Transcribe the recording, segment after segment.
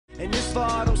for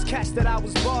all those cats that I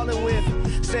was ballin'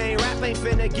 with. Saying rap ain't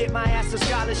finna get my ass a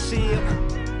scholarship.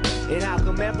 And how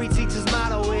come every teacher's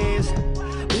motto is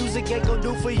music ain't gonna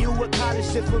do for you what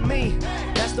college did for me?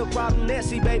 That's the problem there,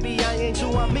 see baby, I ain't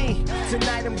you, I'm me.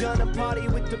 Tonight I'm gonna party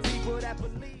with the people that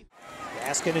believe.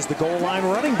 Gaskin is the goal line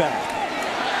running back.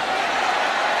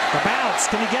 The bounce,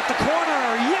 can he get the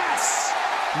corner? Yes!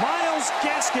 Myles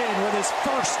Gaskin with his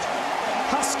first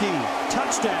Husky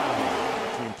touchdown.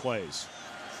 Between plays.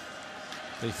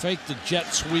 They fake the jet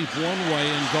sweep one way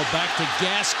and go back to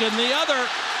Gaskin the other.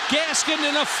 Gaskin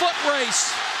in a foot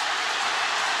race.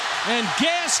 And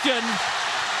Gaskin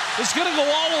is going to go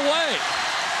all the way.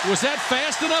 Was that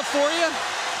fast enough for you?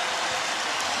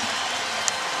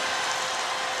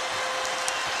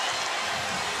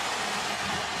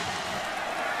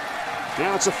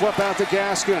 Now it's a flip out to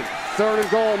Gaskin. 3rd and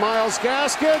goal. Myles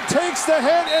Gaskin takes the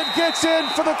hit and gets in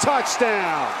for the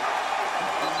touchdown.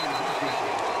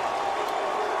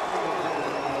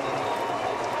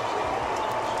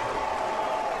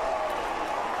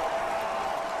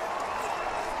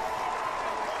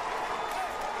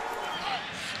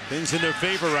 Things in their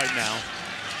favor right now.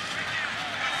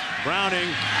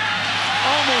 Browning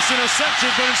almost interception,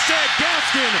 but instead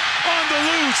Gaskin on the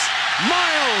loose.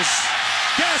 Myles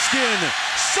Gaskin,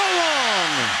 so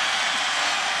long.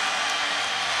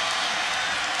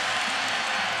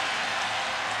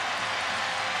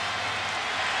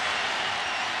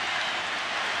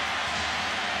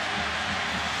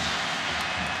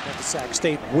 Let the Sac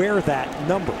State wear that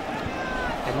number.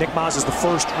 And Nick Maz is the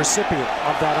first recipient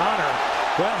of that honor.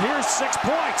 Well, here's 6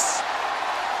 points.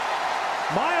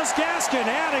 Myles Gaskin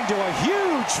adding to a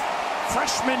huge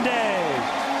freshman day.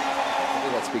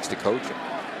 Maybe that speaks to coaching.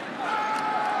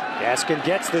 Gaskin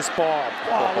gets this ball.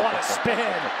 Oh, what a spin.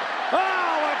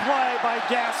 Oh, what a play by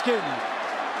Gaskin.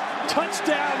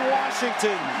 Touchdown,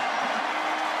 Washington.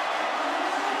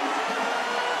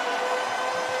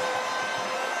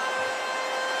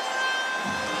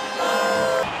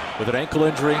 With an ankle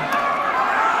injury,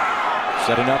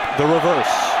 setting up the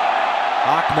reverse.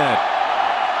 Ahmed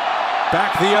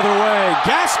back the other way.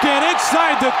 Gaskin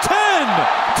inside the 10.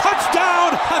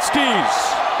 Touchdown Huskies.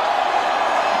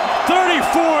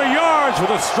 34 yards with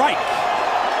a strike.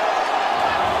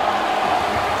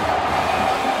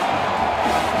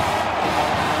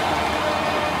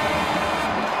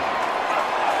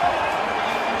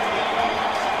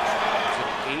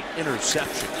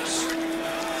 Interceptions.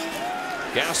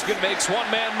 Gaskin makes one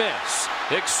man miss.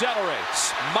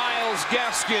 Accelerates. Myles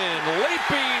Gaskin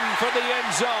leaping for the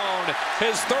end zone.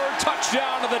 His 3rd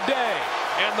touchdown of the day.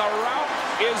 And the route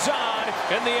is on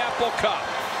in the Apple Cup.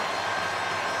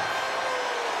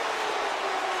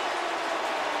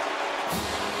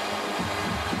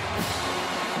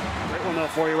 Great one though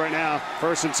for you right now.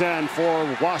 1st and 10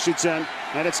 for Washington.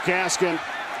 And it's Gaskin.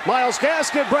 Myles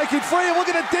Gaskin breaking free. Look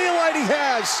at the daylight he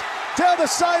has. Down the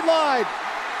sideline.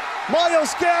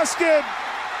 Myles Gaskin.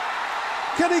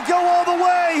 Can he go all the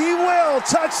way? He will.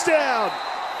 Touchdown.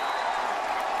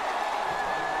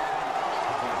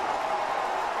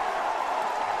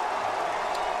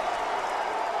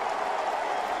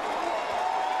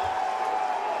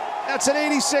 That's an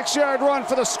 86-yard run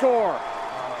for the score.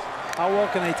 How well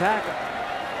can they tackle?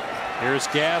 Here's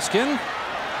Gaskin.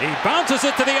 He bounces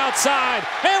it to the outside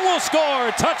and will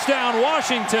score. Touchdown,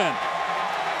 Washington.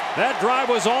 That drive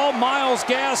was all Myles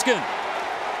Gaskin.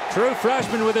 True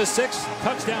freshman with his 6th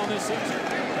touchdown this season.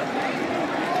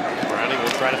 Browning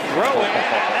will try to throw it,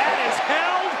 and that is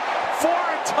held for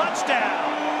a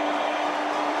touchdown.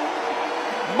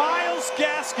 Myles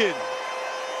Gaskin,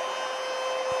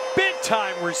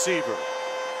 big-time receiver.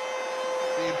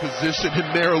 In position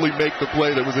and narrowly make the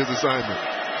play that was his assignment.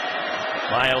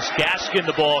 Myles Gaskin,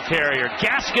 the ball carrier.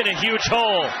 Gaskin, a huge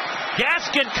hole.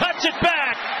 Gaskin cuts it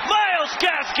back. Myles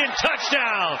Gaskin,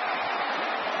 touchdown.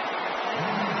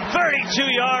 32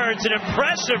 yards, an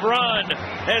impressive run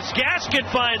as Gaskin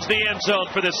finds the end zone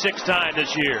for the 6th time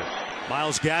this year.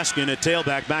 Myles Gaskin, a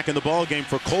tailback, back in the ball game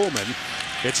for Coleman.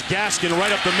 It's Gaskin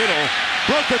right up the middle.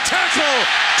 Broke the tackle.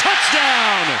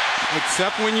 Touchdown.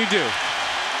 Except when you do.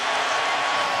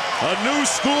 A new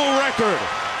school record.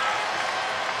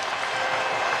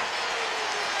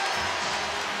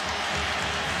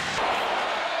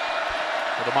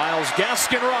 For the Myles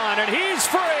Gaskin run, and he's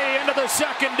free into the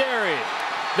secondary.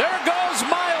 There goes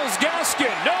Myles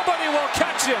Gaskin. Nobody will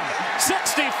catch him.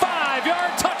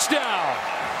 65-yard touchdown.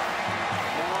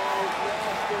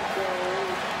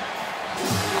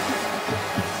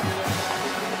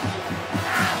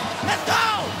 Let's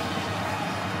go!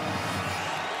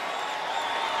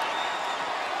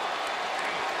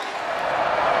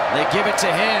 They give it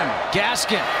to him.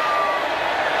 Gaskin.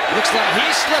 Looks like he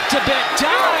slipped a bit.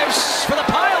 Dives for the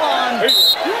pylon.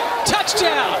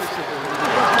 Touchdown.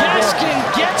 Gaskin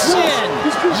gets in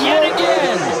yet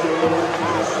again.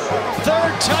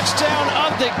 Third touchdown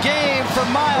of the game for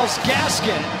Myles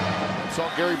Gaskin. Saw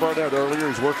Gary Barnett earlier.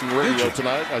 He's working radio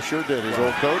tonight. I sure did, his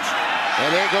old coach.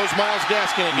 And there goes Myles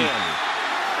Gaskin again.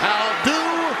 How do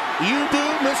you do,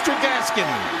 Mr. Gaskin?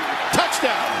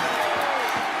 Touchdown.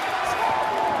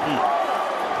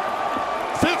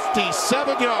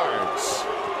 57 yards.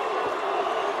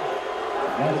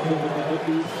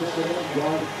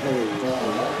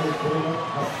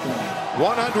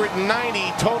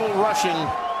 190 total rushing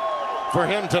for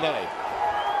him today.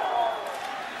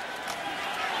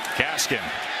 Gaskin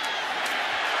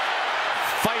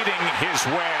fighting his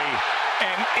way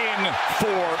and in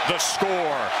for the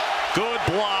score. Good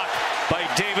block by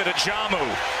David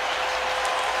Ajamu.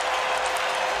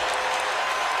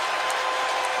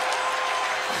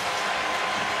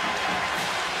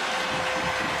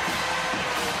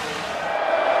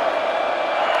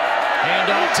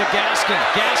 Handoff to Gaskin.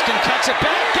 Gaskin cuts it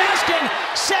back. Gaskin,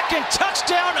 second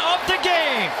touchdown of the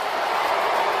game.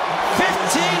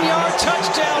 15-yard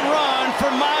touchdown run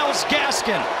for Myles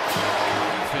Gaskin.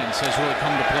 Defense has really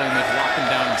come to play and they've locked him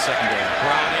down in secondary.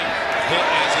 Browning hit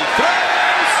as he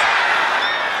throws.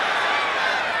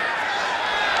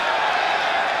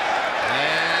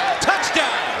 And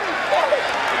touchdown.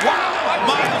 Wow,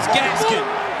 Myles Gaskin.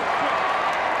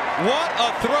 What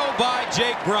a throw by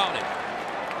Jake Browning.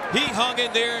 He hung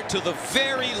in there to the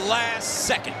very last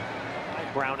second.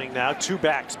 Browning now, two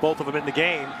backs, both of them in the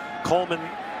game. Coleman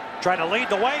trying to lead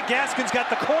the way. Gaskin's got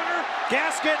the corner.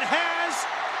 Gaskin has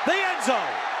the end zone.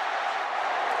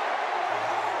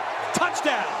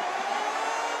 Touchdown.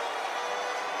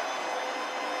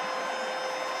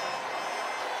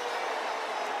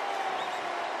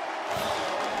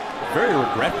 Very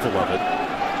regretful of it.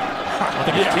 I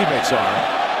think his teammates are.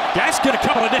 Gaskin, a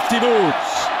couple of nifty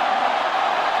moves.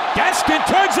 Gaskin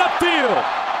turns upfield.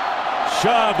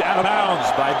 Shoved out of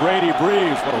bounds by Brady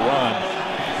Breeze. What a run.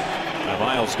 By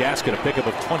Myles Gaskin, a pickup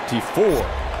of 24.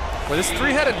 With this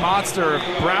three-headed monster,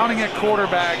 Browning at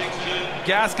quarterback,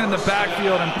 Gaskin in the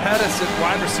backfield, and Pettis at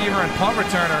wide receiver and punt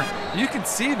returner, you can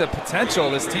see the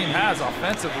potential this team has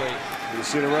offensively. You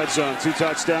see the red zone, 2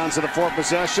 touchdowns in the 4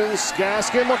 possessions.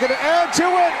 Gaskin looking to add to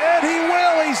it, and he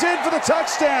will. He's in for the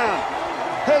touchdown.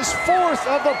 His 4th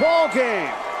of the ball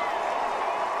game.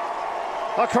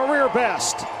 A career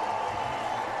best.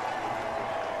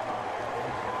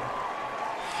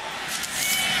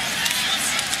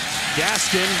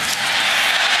 Gaskin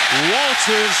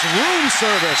waltzes room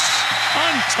service,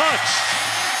 untouched.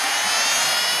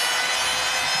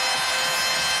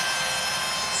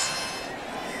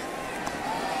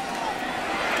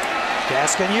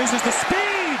 Gaskin uses the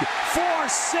speed,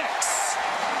 4-6.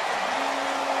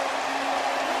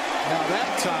 Now that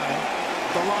time,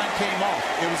 the line came off.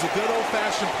 It was a good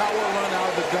old-fashioned power run out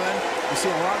of the gun. You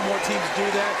see a lot more teams do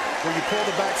that, where you pull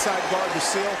the backside guard to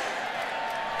seal.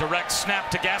 Direct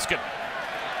snap to Gaskin.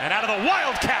 And out of the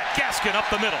Wildcat, Gaskin up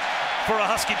the middle for a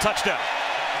Husky touchdown.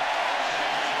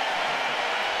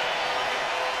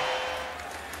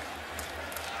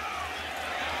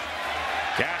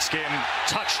 Gaskin,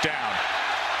 touchdown.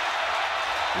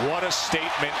 What a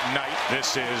statement night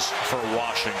this is for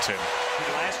Washington.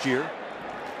 Last year.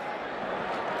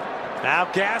 Now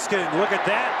Gaskin, look at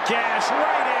that. Gash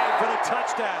right in for the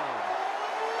touchdown.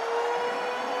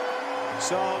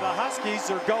 So the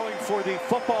Huskies are going for the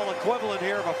football equivalent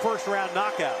here of a first-round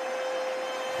knockout.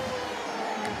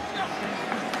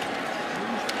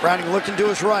 Browning looking to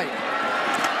his right.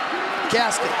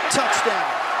 Gaskin,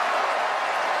 touchdown.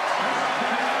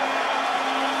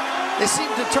 They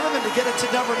seemed determined to get it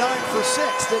to number 9 for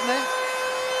 6, didn't they?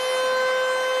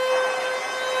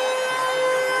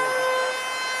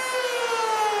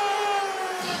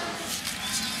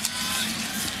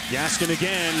 Gaskin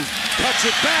again, cuts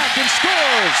it back and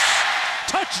scores.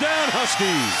 Touchdown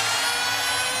Huskies.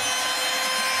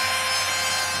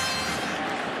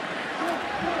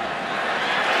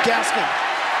 Gaskin.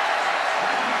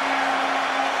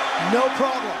 No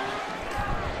problem.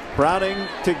 Browning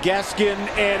to Gaskin,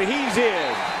 and he's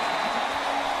in.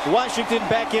 Washington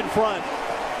back in front.